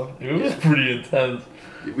up and stuff. It was pretty intense.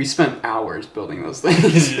 We spent hours building those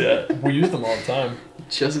things. Yeah, we used them all the time.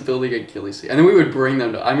 Just building a ghillie suit, and then we would bring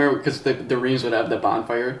them to. I remember because the Reams would have the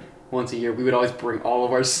bonfire once a year. We would always bring all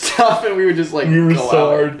of our stuff, and we would just like. We were go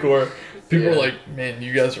so out. hardcore. People were like, "Man,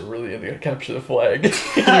 you guys are really into capture the flag."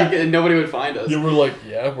 And nobody would find us. You were like,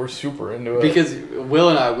 "Yeah, we're super into it." Because Will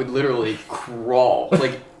and I would literally crawl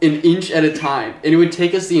like an inch at a time, and it would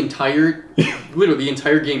take us the entire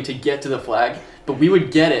game to get to the flag. But we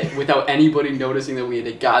would get it without anybody noticing that we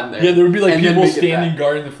had gotten there. Yeah, there would be like and people standing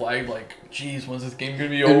guarding the flag, like, "Geez, when's this game gonna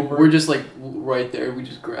be over?" We're just like right there. We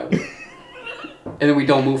just grab it. And then we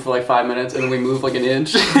don't move for like 5 minutes, and then we move like an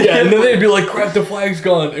inch. Yeah, and then they'd be like, "Crap, the flag's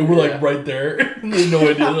gone," and we're like right there. They had no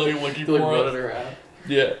idea, like looking for running us. around.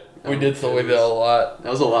 Yeah, we did stuff like that a lot. That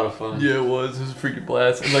was a lot of fun. Yeah, it was. It was a freaking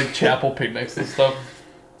blast. And like chapel picnics and stuff.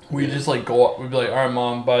 We'd just like go up. We'd be like, "All right,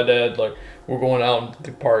 Mom, bye, Dad. Like, we're going out in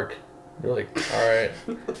the park." We're like, "All right."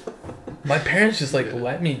 My parents just like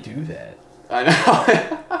let me do that. I know.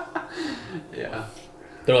 Yeah.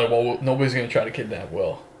 They're like, "Well, nobody's gonna try to kidnap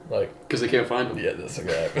Will." Like, because they can't find him. Yeah, that's a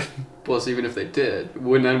guy. Plus, even if they did, it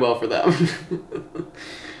wouldn't end well for them.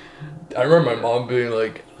 I remember my mom being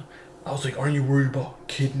like, I was like, "Aren't you worried about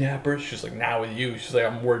kidnappers?" She's like, "Not with you." She's like,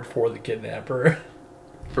 "I'm worried for the kidnapper."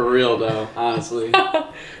 For real, though, honestly.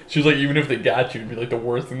 She was like, "Even if they got you, it'd be like the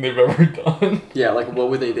worst thing they've ever done." Yeah, like, what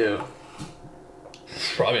would they do?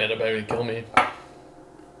 Probably end up having to kill me.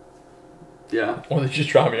 Yeah. Or they just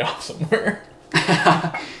drop me off somewhere.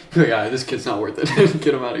 Like, this kid's not worth it.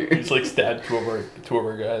 Get him out of here. He's like stabbed two of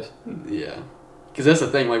our guys. Yeah. Because that's the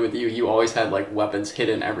thing, like with you always had like weapons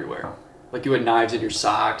hidden everywhere. Like you had knives in your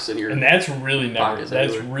socks and your. And that's really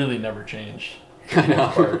never changed. I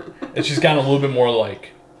know. It's just gotten a little bit more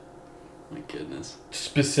like. My goodness.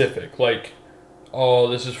 Specific, like, oh,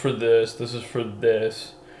 this is for this. This is for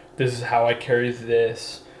this. This is how I carry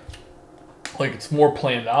this. Like, it's more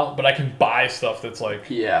planned out, but I can buy stuff that's like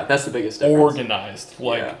that's the biggest difference. Organized.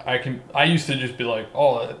 Like I used to just be like,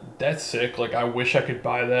 oh, that's sick. Like I wish I could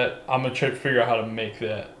buy that. I'm gonna try to figure out how to make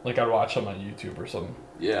that. Like I'd watch them on YouTube or something.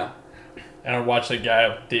 Yeah. And I'd watch the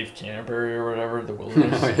guy Dave Canterbury or whatever, the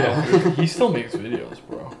Wilderness. He still makes videos,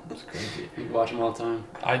 bro. It's crazy. You can watch him all the time.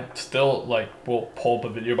 I still will pull up a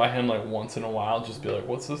video by him like once in a while, just be like,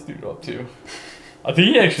 what's this dude up to? I think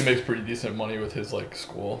he actually makes pretty decent money with his like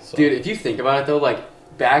school. So. Dude, if you think about it though, like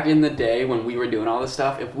back in the day when we were doing all this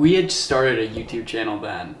stuff, if we had started a YouTube channel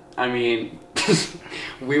then, I mean,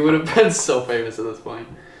 we would have been so famous at this point.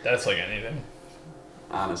 That's like anything.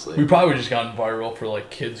 Honestly. We probably just gotten viral for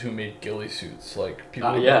like kids who made ghillie suits. Like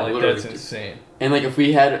people like that's insane. And like if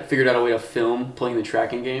we had figured out a way to film playing the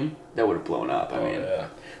tracking game, that would have blown up. I mean. Yeah.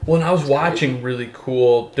 Well, and I was watching really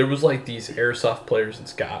cool. There was like these airsoft players in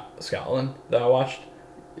Scotland that I watched.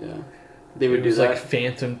 Yeah. They would do that. Like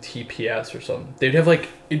Phantom TPS or something. They'd have like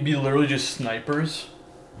it'd be literally just snipers.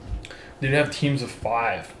 They'd have teams of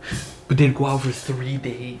 5, but they'd go out for 3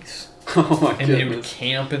 days. Oh my and they would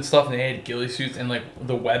camp and stuff, and they had ghillie suits, and like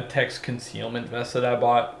the Webtex concealment vest that I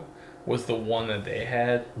bought was the one that they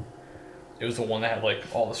had. It was the one that had like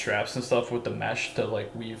all the straps and stuff with the mesh to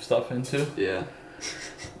like weave stuff into. Yeah.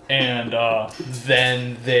 And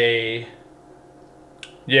then they,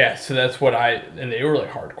 so that's what and they were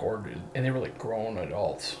like hardcore, dude, and they were like grown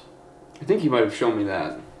adults. I think you might have shown me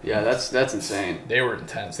that. Yeah, that's insane. They were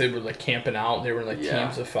intense. They were like camping out. They were in like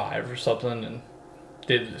teams of 5 or something, and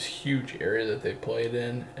they had this huge area that they played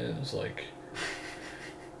in, and it was like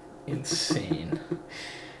insane.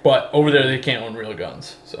 But over there, they can't own real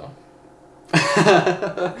guns, so.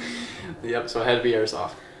 Yep. So it had to be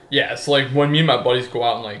airsoft. Yeah, it's like when me and my buddies go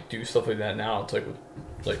out and like do stuff like that now, it's like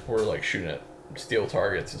we're like shooting at steel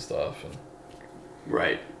targets and stuff, and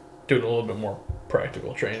right, doing a little bit more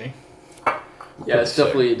practical training. Yeah, it's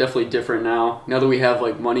definitely different now. Now that we have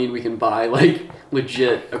like money, we can buy like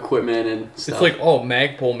legit equipment and stuff. It's like, oh,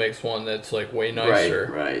 Magpul makes one that's like way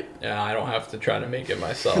nicer. Right. Yeah, I don't have to try to make it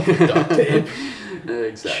myself with duct tape.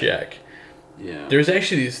 Exactly. Check. Yeah. There's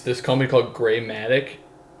actually this company called Graymatic.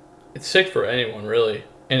 It's sick for anyone really,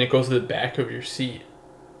 and it goes to the back of your seat,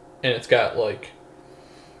 and it's got like.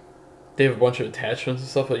 They have a bunch of attachments and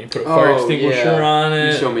stuff. Like you can put a fire extinguisher on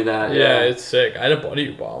it. You showed me that. Yeah, it's sick. I had a buddy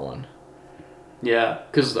who bought one. Yeah,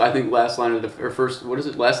 because I think last line of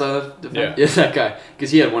last line of defense? Yeah, that guy. Because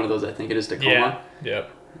he had one of those, I think, at his Tacoma. Yeah.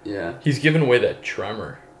 Yep. Yeah. He's giving away that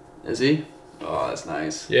Tremor. Is he? Oh, that's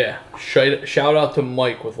nice. Yeah. Shout out to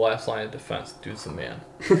Mike with Last Line of Defense. Dude's the man.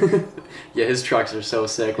 Yeah, his trucks are so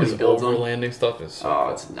sick when His he builds them. overlanding stuff is so Oh,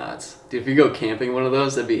 it's nuts. Dude, if you go camping one of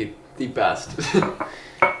those, that'd be the best.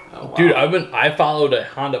 Oh, wow. Dude, I followed a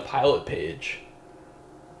Honda Pilot page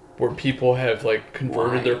where people have like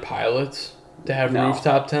converted Why? their pilots to have No.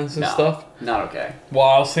 rooftop tents and No. stuff. Not okay. Well,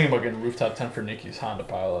 I was thinking about getting a rooftop tent for Nikki's Honda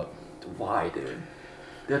Pilot. Why, dude?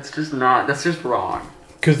 That's just wrong.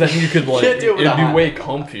 Because then you could like, Can't do it with it'd a be Honda. way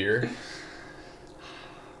comfier.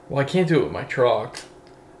 Well, I can't do it with my truck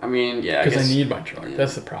I mean, yeah. because I guess- need my truck. yeah.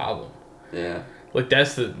 That's the problem. Yeah. Like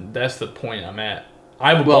that's the point I'm at. I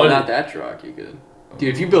have a Well, buddy. not that truck. You could.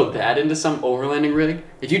 Dude, if you build that into some overlanding rig,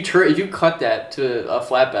 if you cut that to a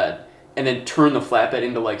flatbed and then turn the flatbed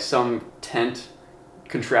into like some tent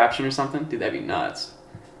contraption or something, dude, that'd be nuts.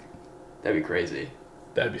 That'd be crazy.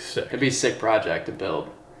 That'd be sick. It'd be a sick project to build.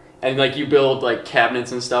 And like you build like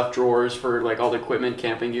cabinets and stuff, drawers for like all the equipment,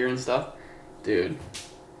 camping gear and stuff. Dude,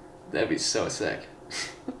 that'd be so sick.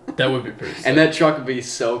 That would be pretty sick. And that truck would be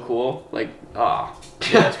so cool. Like, ah.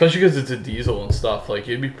 Yeah, especially because it's a diesel and stuff. Like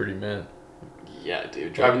it'd be pretty mint. Yeah,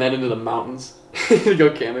 dude. Driving that into the mountains to go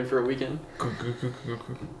camping for a weekend.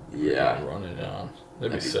 Yeah, Run it down. That'd be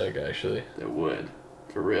That'd be- sick, actually. that would.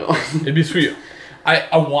 For real. It'd be sweet.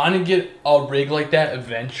 I want to get a rig like that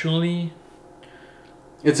eventually.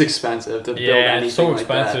 It's expensive to build Yeah, anything it's so like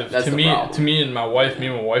that. expensive. That's To the me, problem. and my wife,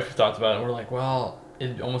 have talked about it. And we're like, well,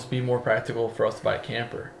 it'd almost be more practical for us to buy a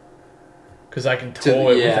camper, because I can tow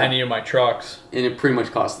it with yeah. any of my trucks. And it pretty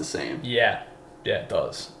much costs the same. Yeah, it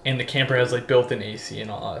does. And the camper has like built-in AC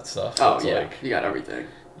and all that stuff. So Oh, it's yeah. like, You got everything.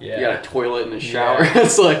 yeah. You got a toilet and a shower. Yeah.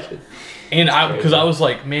 It's like... And because I was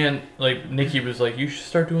like, man, like Nikki was like, you should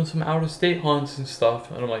start doing some out of state hunts and stuff.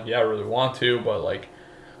 And I'm like, yeah, I really want to, but like,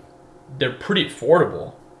 they're pretty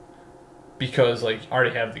affordable because like I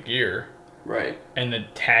already have the gear, Right. and the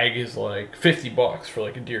tag is like $50 for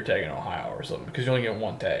like a deer tag in Ohio or something because you only get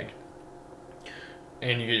one tag,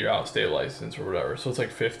 and you get your out of state license or whatever. So it's like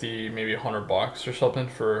 50, maybe $100 or something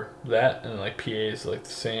for that, and like PA is like the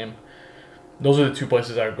same. Those are the two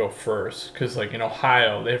places I would go first, because like in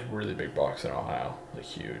Ohio, they have really big bucks in Ohio, like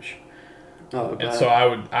huge. Oh, And so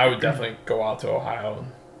I would definitely go out to Ohio.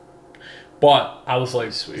 But I was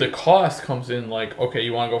like, Sweet. the cost comes in like, okay,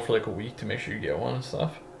 you want to go for like a week to make sure you get one and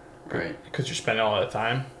stuff, Right. because you're spending all that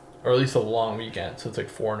time, or at least a long weekend, so it's like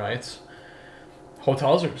 4 nights.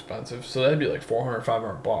 Hotels are expensive, so that'd be like $400,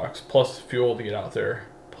 $500 plus fuel to get out there,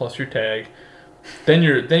 plus your tag. Then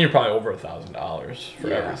you're probably over $1,000 for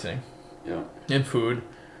Yeah. everything. Yeah. And food.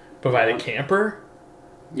 But if I had a camper,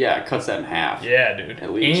 Yeah, it cuts that in half. yeah, dude.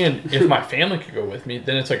 At least. And if my family could go with me,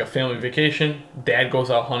 then it's like a family vacation. Dad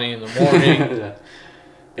goes out hunting in the morning, Yeah.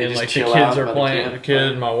 They and just like the chill kids out are by playing. camp. The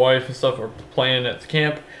kid, my wife, and stuff are playing at the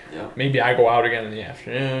camp. Yeah. Maybe I go out again in the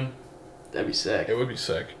afternoon. That'd be sick. It would be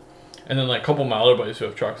sick. And then like a couple of my other buddies who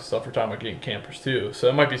have trucks and stuff are talking about getting campers too. So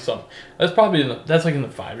that might be something. That's probably that's like in the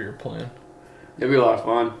 5-year plan. It'd be a lot of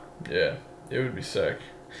fun. Yeah, it would be sick.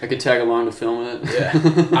 I could tag along to film it.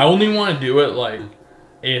 Yeah. I only want to do it like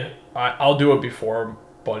if I'll do it before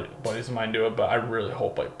buddies of mine do it, but I really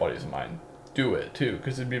hope like buddies of mine do it too,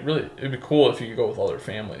 because it'd be cool if you could go with other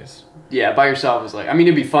families. Yeah, by yourself is like, I mean,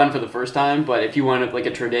 it'd be fun for the first time, but if you wanted like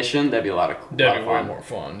a tradition, that'd be a lot of That'd be way fun. more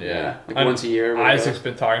fun. Yeah, Yeah, like I know once a year. whatever. Isaac's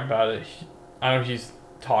been talking about it. I know he's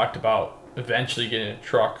talked about eventually getting a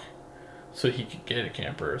truck so he could get a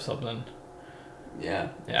camper or something. Yeah,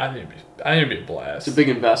 Yeah, I think it'd be a blast. it's a big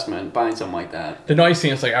investment buying something like that. The nice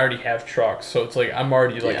thing is like I already have trucks, so it's like I'm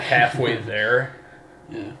already like Yeah. halfway there.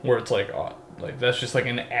 Yeah, Where it's like, oh, like that's just like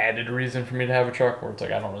an added reason for me to have a truck. Where it's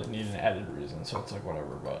like I don't really need an added reason, so it's like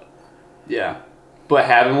whatever. But yeah. But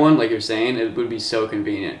having one, like you're saying, it would be so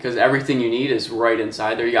convenient because everything you need is right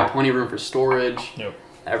inside there. You got plenty of room for storage. Yep.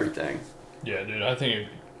 Everything. yeah, dude, I think it'd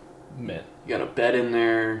be mint. You got a bed in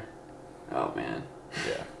there. Oh man.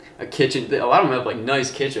 Yeah, A kitchen. A lot of them have like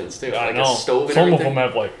nice kitchens too. I Like know. a stove and Some of everything. them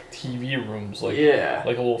have like TV rooms, like Yeah.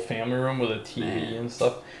 like a little family room with a TV Man. and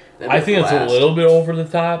stuff. That'd be I think it's a blast. little bit over the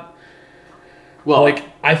top. Well, Like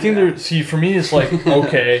I think yeah. see for me it's like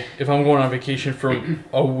okay, if I'm going on vacation for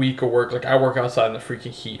a week of work, like I work outside in the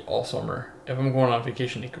freaking heat all summer. If I'm going on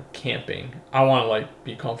vacation to go camping, I want to like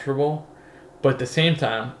be comfortable, but at the same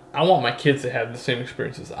time, I want my kids to have the same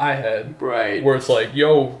experiences I had, right. where it's like,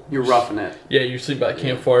 yo, You're roughing it. yeah, you sleep by a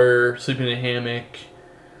campfire, sleeping in a hammock.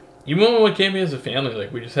 Even when we went camping as a family,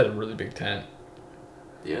 like we just had a really big tent,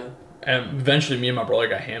 Yeah. and eventually me and my brother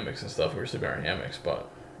got hammocks and stuff. We were sleeping in our hammocks, but.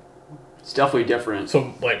 It's definitely different.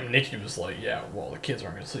 So, like, Nikki was like, yeah, well, the kids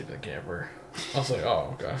aren't going to sleep in the camper. I was like,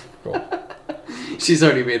 oh, okay, cool. She's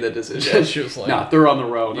already made that decision. Yeah, she was like, nah, they're on the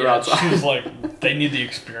road. They're yeah, outside. she was like, they need the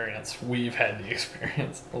experience. We've had the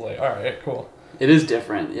experience. I was like, all right, cool. It is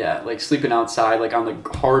different, yeah. Like sleeping outside, like on the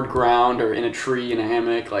hard ground or in a tree in a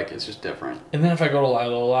hammock, like it's just different. And then if I go to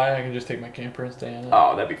Lila, I can just take my camper and stay in it.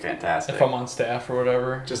 Oh, that'd be fantastic. If I'm on staff or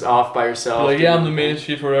whatever. Just off by yourself. Like, yeah, I'm the main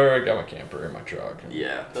chief or whatever. I got my camper in my truck.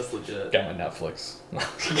 Yeah, that's legit. Got my Netflix.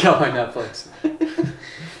 Got my Netflix.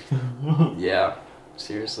 Yeah,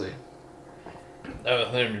 seriously.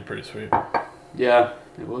 That would be pretty sweet. Yeah,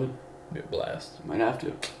 it would. Be a blast. Might have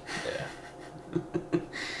to. Yeah.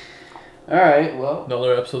 All right, well.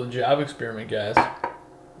 Another episode of the Job Experiment, guys.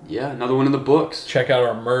 Yeah, another one in the books. Check out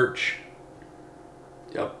our merch.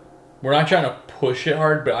 Yep. We're not trying to push it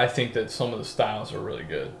hard, but I think that some of the styles are really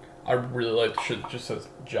good. I really like the shit that just says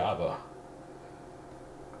Java.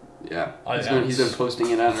 Yeah. Oh, He's been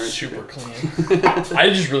posting it on our super Instagram. clean. I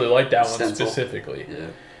just really like that one Stencil. specifically. Yeah.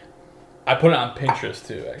 I put it on Pinterest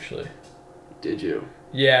too, actually. Did you?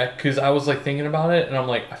 Yeah, because I was like thinking about it, and I'm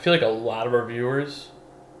like, I feel like a lot of our viewers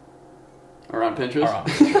Are on Pinterest? are on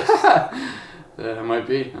Pinterest. It might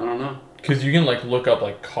be. I don't know. Because you can like look up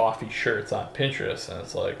like coffee shirts on Pinterest, and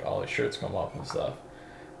it's like all the shirts come up and stuff.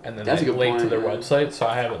 And then That's they a good link to point, their yeah. website, so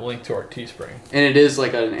I have it linked to our Teespring. And it is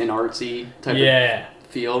like an artsy type Yeah. of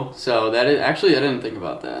feel. So that is actually I didn't think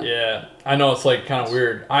about that. Yeah, I know it's like kind of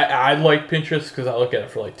weird. I like Pinterest because I look at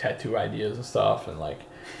it for like tattoo ideas and stuff, and like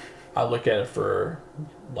I look at it for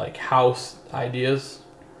like house ideas.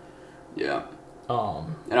 Yeah.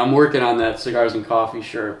 And I'm working on that cigars and coffee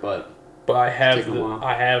shirt, but I have taking a while.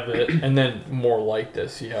 I have it, and then more like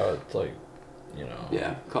this. See how it's like, you know.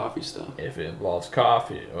 yeah, coffee stuff. If it involves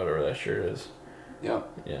coffee, whatever that shirt is. Yep.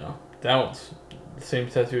 You know, that one's the same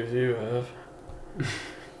tattoo as you have.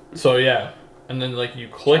 So yeah, and then like you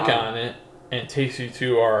click on it, and it takes you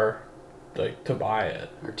to our, like, to buy it.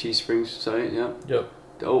 Our Teespring site. Yep. Yep.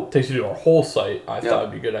 Dope. Takes you to our whole site. I Yep. thought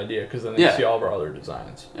it'd be a good idea because then they Yeah. see all of our other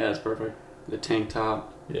designs. Yeah, that's perfect. The tank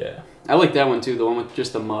top. Yeah, I like that one too. The one with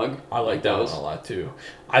just the mug. I like that those. one a lot too.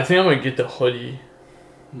 I think I'm gonna get the hoodie.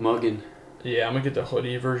 Mugging. Yeah, I'm gonna get the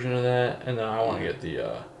hoodie version of that, and then I want to get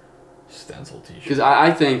the stencil T-shirt. Because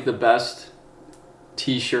I think the best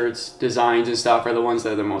T-shirts, designs, and stuff are the ones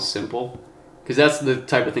that are the most simple. Because that's the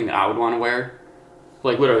type of thing that I would want to wear.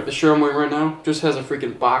 Like literally, the shirt I'm wearing right now just has a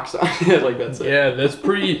freaking box on it. Like that's it. Yeah, that's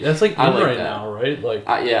pretty. That's like in I like right that. now, right? Like,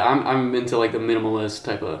 Yeah, I'm into like the minimalist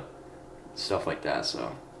type of stuff like that.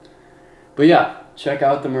 So, but yeah, check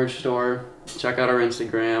out the merch store. Check out our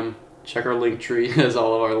Instagram. Check our link tree has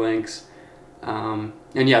all of our links. And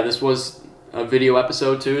yeah, this was a video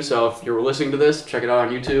episode too. So if you're listening to this, check it out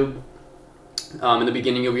on YouTube. In the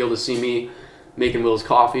beginning, you'll be able to see me making Will's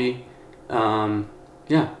coffee.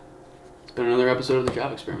 Yeah, it's been another episode of the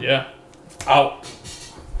Job Experiment. yeah, out.